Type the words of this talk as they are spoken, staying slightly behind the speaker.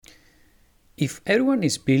If everyone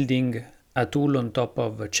is building a tool on top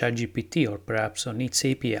of ChatGPT or perhaps on its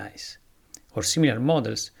APIs or similar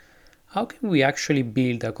models, how can we actually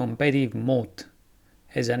build a competitive moat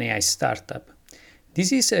as an AI startup?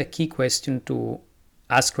 This is a key question to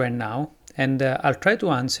ask right now, and I'll try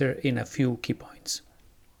to answer in a few key points.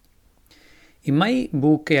 In my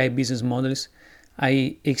book, AI Business Models,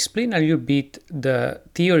 I explain a little bit the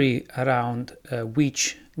theory around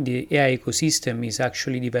which the AI ecosystem is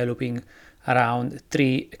actually developing around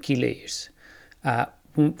three key layers.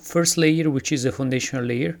 First layer, which is the foundational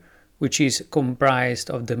layer, which is comprised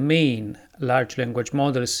of the main large language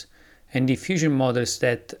models and diffusion models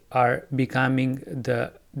that are becoming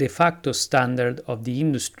the de facto standard of the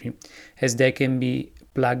industry, as they can be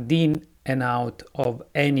plugged in and out of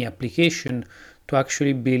any application to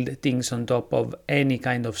actually build things on top of any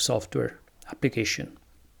kind of software application.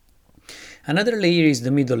 Another layer is the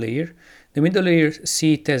middle layer. The middle layer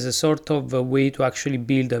see it as a sort of a way to actually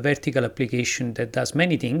build a vertical application that does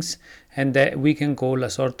many things and that we can call a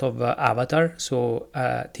sort of avatar. So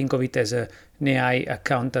think of it as an AI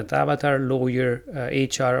accountant avatar, lawyer,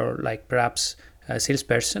 HR, or like perhaps a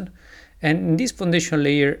salesperson. And in this foundational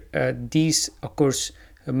layer, of course,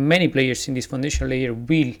 many players in this foundational layer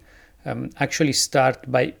will actually start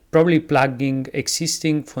by probably plugging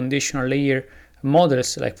existing foundational layer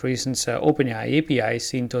models, like for instance OpenAI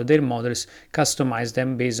APIs, into their models, customize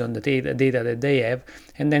them based on the data that they have,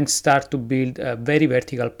 and then start to build very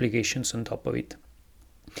vertical applications on top of it.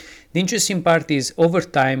 The interesting part is over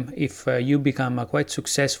time, if you become a quite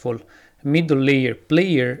successful middle layer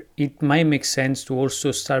player, it might make sense to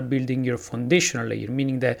also start building your foundational layer,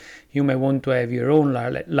 meaning that you may want to have your own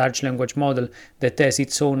large language model that has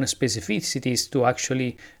its own specificities to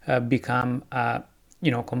actually become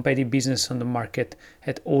competitive business on the market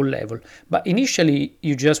at all level. But initially,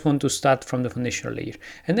 you just want to start from the foundational layer.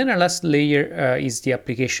 And then the last layer is the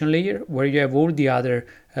application layer, where you have all the other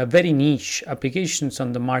very niche applications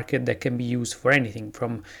on the market that can be used for anything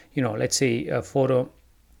from, let's say photo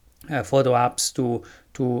apps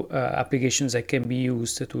to applications that can be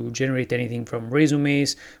used to generate anything from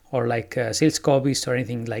resumes or like sales copies or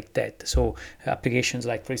anything like that. So applications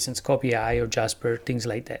like, for instance, CopyAI or Jasper, things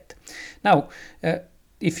like that. Now,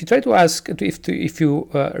 if you try to ask, if you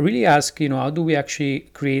really ask, how do we actually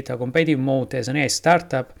create a competitive moat as an AI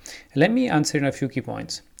startup? Let me answer in a few key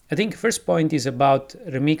points. I think first point is about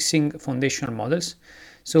remixing foundational models.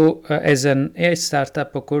 So as an AI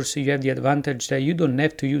startup, of course, you have the advantage that you don't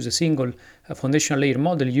have to use a single foundational layer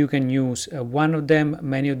model. You can use one of them,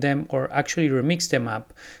 many of them, or actually remix them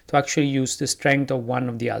up to actually use the strength of one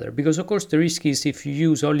of the other. Because, of course, the risk is if you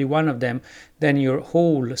use only one of them, then your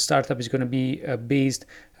whole startup is going to be based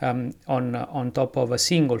on top of a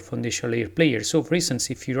single foundational layer player. So, for instance,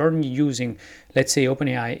 if you're only using, let's say,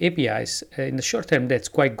 OpenAI APIs, in the short term, that's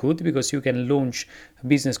quite good because you can launch a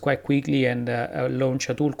business quite quickly and launch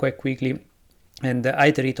a tool quite quickly and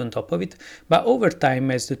iterate on top of it. But over time,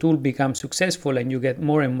 as the tool becomes successful and you get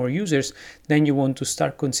more and more users, then you want to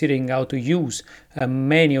start considering how to use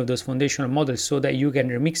many of those foundational models so that you can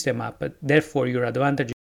remix them up. But therefore, your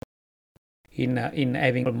advantage in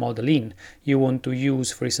having a model in. You want to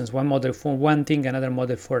use, for instance, one model for one thing, another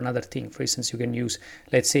model for another thing. For instance, you can use,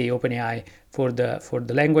 let's say, OpenAI for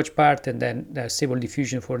the language part, and then the Stable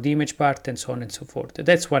Diffusion for the image part, and so on and so forth.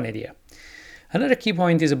 That's one idea. Another key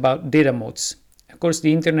point is about data moats. Of course,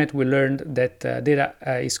 the internet, we learned that data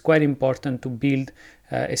is quite important to build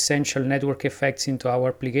essential network effects into our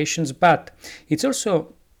applications, but it's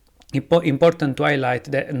also important to highlight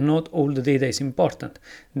that not all the data is important.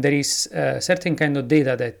 There is a certain kind of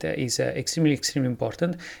data that is extremely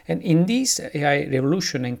important, and in this AI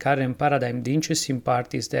revolution and current paradigm, the interesting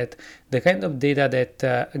part is that the kind of data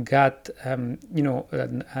that got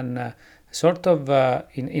sort of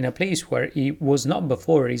in a place where it was not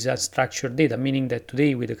before is unstructured data, meaning that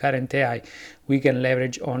today with the current AI we can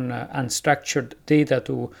leverage on unstructured data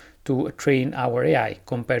to train our AI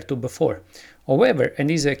compared to before. However, and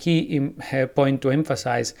this is a key point to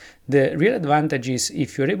emphasize, the real advantage is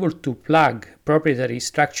if you're able to plug proprietary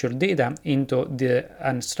structured data into the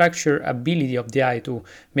unstructured ability of the AI to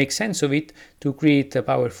make sense of it, to create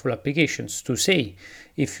powerful applications. To say,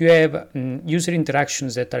 if you have user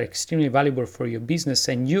interactions that are extremely valuable for your business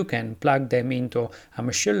and you can plug them into a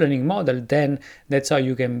machine learning model, then that's how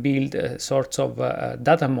you can build sorts of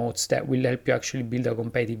data moats that will help you actually build a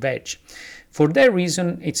competitive edge. For that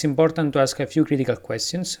reason, it's important to ask a few critical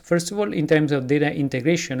questions. First of all, in terms of data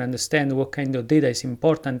integration, understand what kind of data is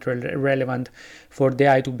important, relevant for the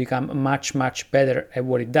AI to become much better at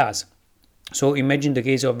what it does. So imagine the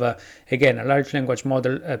case of, again, a large language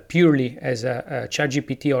model purely as a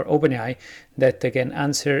ChatGPT or OpenAI that can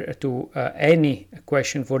answer to any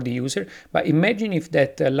question for the user. But imagine if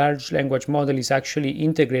that large language model is actually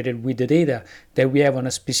integrated with the data that we have on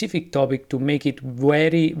a specific topic to make it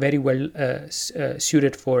very, very well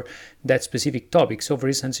suited for that specific topic. So, for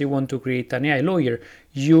instance, you want to create an AI lawyer,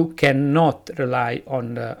 you cannot rely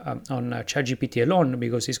on ChatGPT alone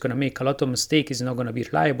because it's going to make a lot of mistakes. It's not going to be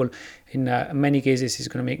reliable. In many cases, it's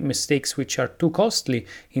going to make mistakes which are too costly.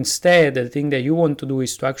 Instead, the thing that you want to do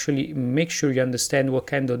is to actually make sure you understand what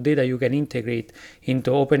kind of data you can integrate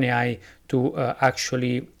into OpenAI to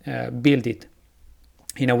actually build it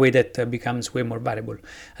in a way that becomes way more valuable.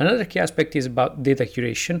 Another key aspect is about data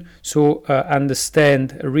curation. So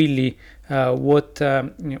understand really what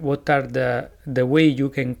are the way you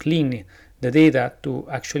can clean the data to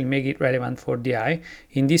actually make it relevant for the AI.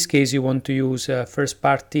 In this case, you want to use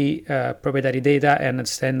first-party proprietary data and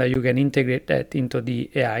understand that you can integrate that into the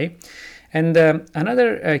AI. And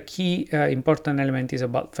another key important element is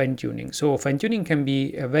about fine-tuning. So fine-tuning can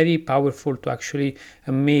be very powerful to actually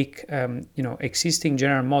make existing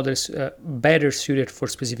general models better suited for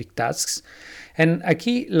specific tasks. And a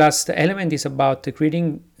key last element is about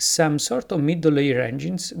creating some sort of middle layer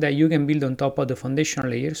engines that you can build on top of the foundational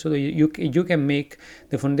layer, so that you can make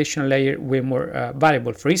the foundational layer way more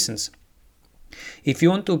valuable. For instance, if you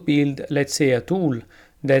want to build, let's say, a tool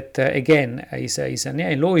that again is an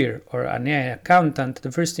AI lawyer or an AI accountant,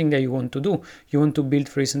 the first thing that you want to do, you want to build,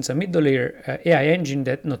 for instance, a middle layer AI engine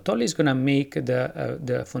that not only is going to make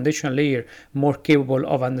the foundational layer more capable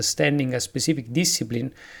of understanding a specific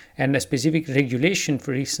discipline and a specific regulation,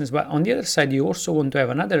 for instance, but on the other side, you also want to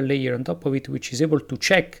have another layer on top of it which is able to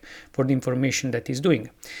check for the information that is doing.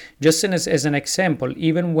 Just as an example,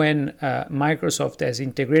 even when Microsoft has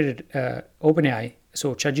integrated OpenAI,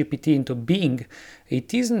 so ChatGPT, into Bing,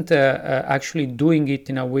 it isn't actually doing it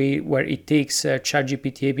in a way where it takes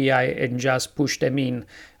ChatGPT API and just push them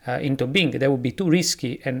into Bing. That would be too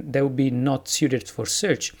risky and that would be not suited for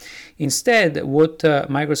search. Instead, what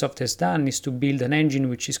Microsoft has done is to build an engine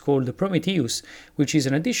which is called the Prometheus, which is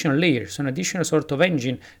an additional layer, so an additional sort of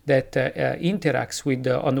engine that interacts with,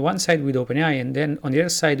 on the one side with OpenAI and then on the other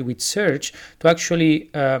side with search to actually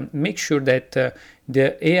make sure that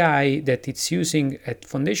the AI that it's using at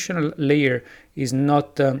foundational layer is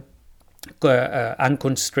not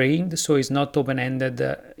unconstrained, so it's not open-ended,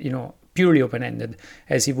 purely open-ended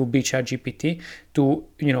as it would be ChatGPT, to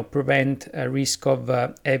prevent a risk of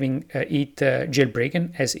having it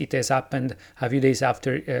jailbroken, as it has happened a few days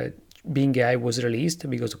after Bing AI was released,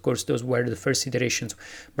 because of course those were the first iterations,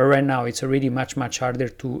 but right now it's already much harder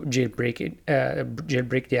to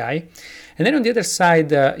jailbreak the AI. And then on the other side,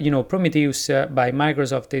 Prometheus by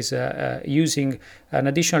Microsoft is using an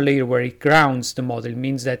additional layer where it grounds the model. It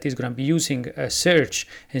means that it's going to be using search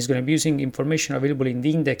and it's going to be using information available in the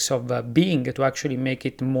index of Bing to actually make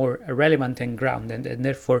it more relevant and grounded, and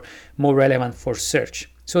therefore more relevant for search.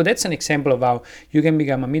 So that's an example of how you can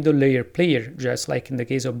become a middle layer player, just like in the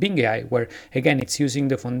case of Bing AI, where again it's using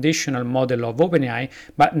the foundational model of OpenAI,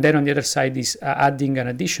 but then on the other side is adding an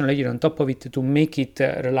additional layer on top of it to make it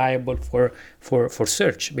reliable for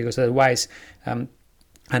search, because otherwise an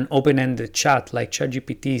open-ended chat like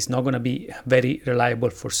ChatGPT is not going to be very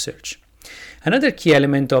reliable for search. Another key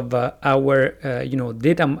element of our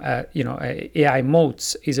data AI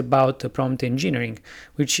modes is about prompt engineering,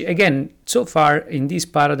 which again so far in this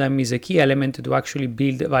paradigm is a key element to actually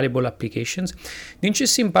build valuable applications. The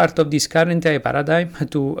interesting part of this current AI paradigm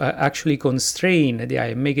to actually constrain the AI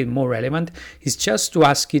and make it more relevant is just to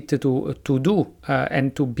ask it to do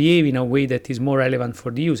and to behave in a way that is more relevant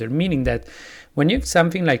for the user, meaning that when you have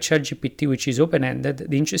something like ChatGPT, which is open-ended,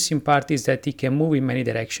 the interesting part is that it can move in many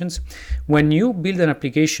directions. When you build an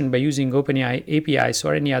application by using OpenAI APIs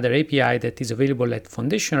or any other API that is available at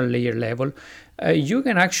foundational layer level, you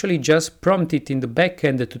can actually just prompt it in the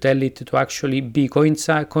backend to tell it to actually be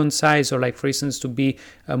concise, or like for instance to be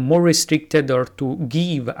more restricted, or to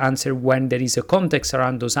give answer when there is a context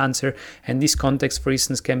around those answers. And this context, for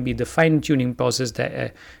instance, can be the fine-tuning process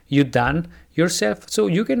that you've done yourself. So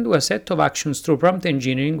you can do a set of actions through prompt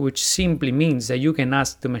engineering, which simply means that you can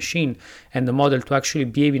ask the machine and the model to actually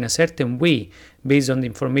behave in a certain way based on the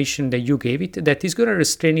information that you gave it, that is going to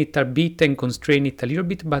restrain it a bit and constrain it a little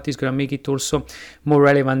bit, but it's going to make it also more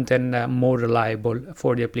relevant and more reliable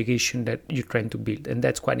for the application that you're trying to build. And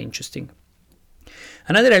that's quite interesting.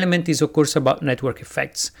 Another element is, of course, about network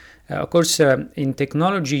effects. Of course, in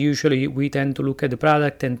technology, usually we tend to look at the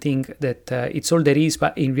product and think that it's all there is,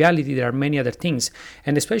 but in reality, there are many other things.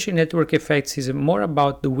 And especially network effects is more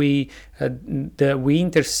about the way we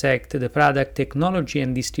intersect the product, technology,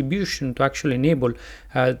 and distribution to actually enable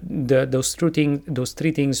those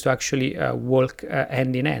three things to actually work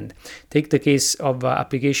hand in hand. Take the case of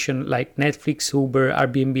application like Netflix, Uber,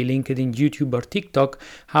 Airbnb, LinkedIn, YouTube, or TikTok,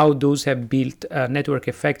 how those have built network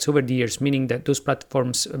effects over the years, meaning that those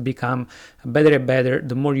platforms become better and better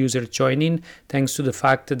the more users join in, thanks to the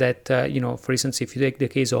fact that, for instance, if you take the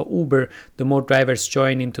case of Uber, the more drivers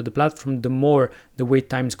join into the platform, the more the wait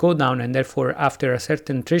times go down, and therefore after a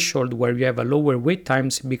certain threshold where you have a lower wait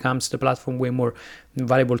times, it becomes the platform way more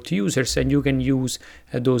valuable to users, and you can use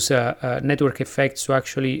those network effects to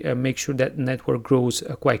actually make sure that network grows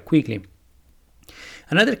quite quickly.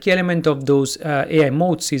 Another key element of those AI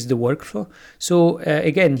modes is the workflow. So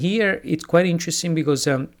again, here it's quite interesting because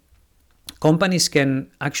companies can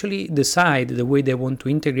actually decide the way they want to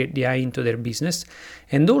integrate the AI into their business,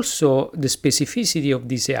 and also the specificity of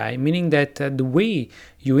this AI, meaning that the way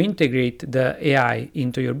you integrate the AI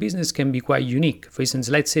into your business can be quite unique. For instance,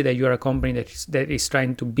 let's say that you are a company that is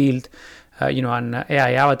trying to build an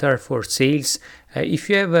AI avatar for sales. If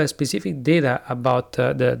you have specific data about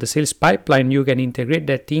the sales pipeline, you can integrate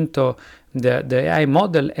that into the AI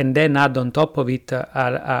model and then add on top of it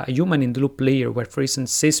a human in the loop layer where, for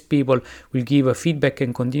instance, sales people will give a feedback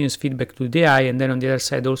and continuous feedback to the AI, and then on the other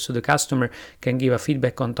side also the customer can give a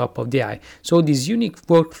feedback on top of the AI. So this unique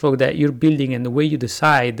workflow that you're building and the way you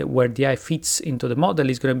decide where the AI fits into the model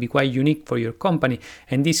is going to be quite unique for your company,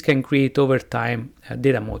 and this can create over time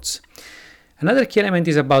data modes. Another key element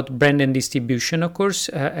is about brand and distribution, of course,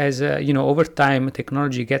 as over time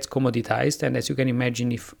technology gets commoditized, and as you can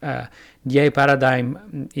imagine, if the AI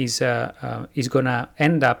paradigm is going to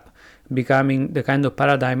end up becoming the kind of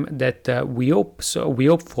paradigm that we hope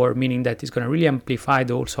for, meaning that it's going to really amplify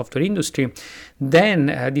the whole software industry, then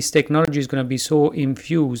this technology is going to be so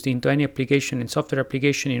infused into any application and software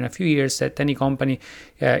application in a few years that any company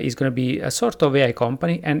is going to be a sort of AI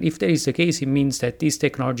company. And if that is the case, it means that this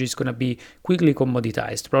technology is going to be quickly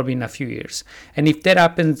commoditized, probably in a few years. And if that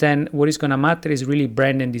happens, then what is going to matter is really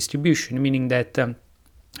brand and distribution, meaning that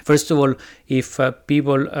first of all, if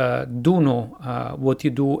people do know what you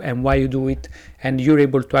do and why you do it, and you're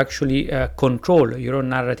able to actually control your own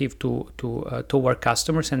narrative toward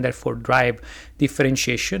customers and therefore drive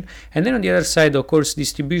differentiation. And then on the other side, of course,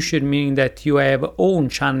 distribution, meaning that you have owned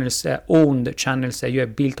channels that you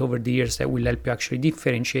have built over the years that will help you actually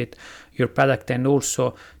differentiate your product and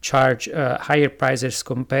also charge higher prices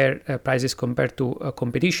compared to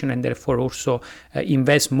competition, and therefore also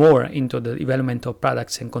invest more into the development of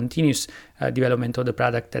products and continuous development of the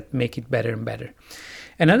product that make it better and better.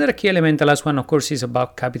 Another key element, the last one, of course, is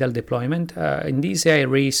about capital deployment. In this AI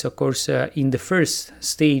race, of course, in the first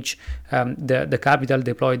stage, the capital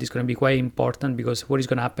deployed is going to be quite important, because what is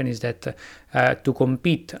going to happen is that to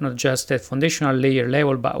compete not just at foundational layer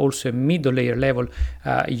level, but also at middle layer level,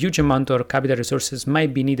 a huge amount of capital resources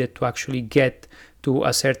might be needed to actually get to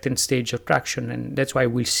a certain stage of traction, and that's why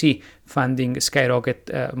we'll see funding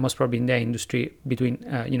skyrocket most probably in the industry between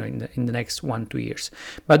in the next 1-2 years.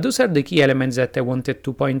 But those are the key elements that I wanted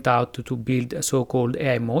to point out to build so-called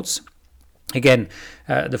AI modes. Again,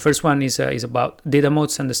 the first one is about data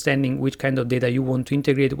modes, understanding which kind of data you want to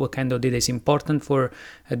integrate, what kind of data is important for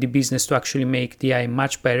the business to actually make the AI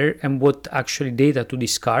much better, and what actually data to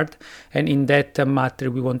discard. And in that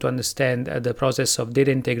matter, we want to understand the process of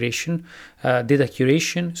data integration, data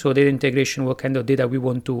curation. So data integration, what kind of data we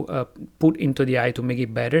want to put into the AI to make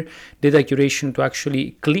it better. Data curation, to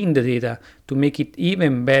actually clean the data to make it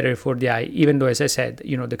even better for the AI, even though, as I said,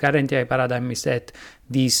 the current AI paradigm is that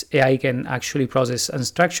this AI can actually process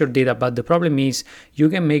unstructured data, but the problem is you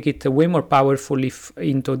can make it way more powerful if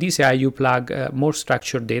into this AI you plug more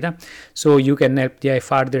structured data, so you can help the AI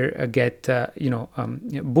further get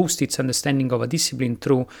boost its understanding of a discipline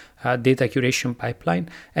through data curation pipeline,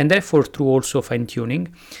 and therefore through also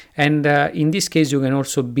fine-tuning. And in this case, you can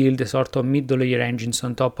also build a sort of middle layer engines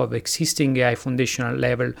on top of existing AI foundational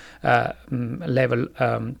level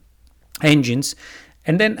engines.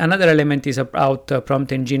 And then another element is about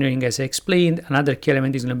prompt engineering, as I explained. Another key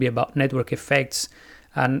element is going to be about network effects,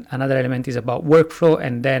 and another element is about workflow,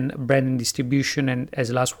 and then brand and distribution. And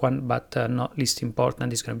as last one, but not least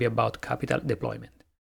important, is going to be about capital deployment.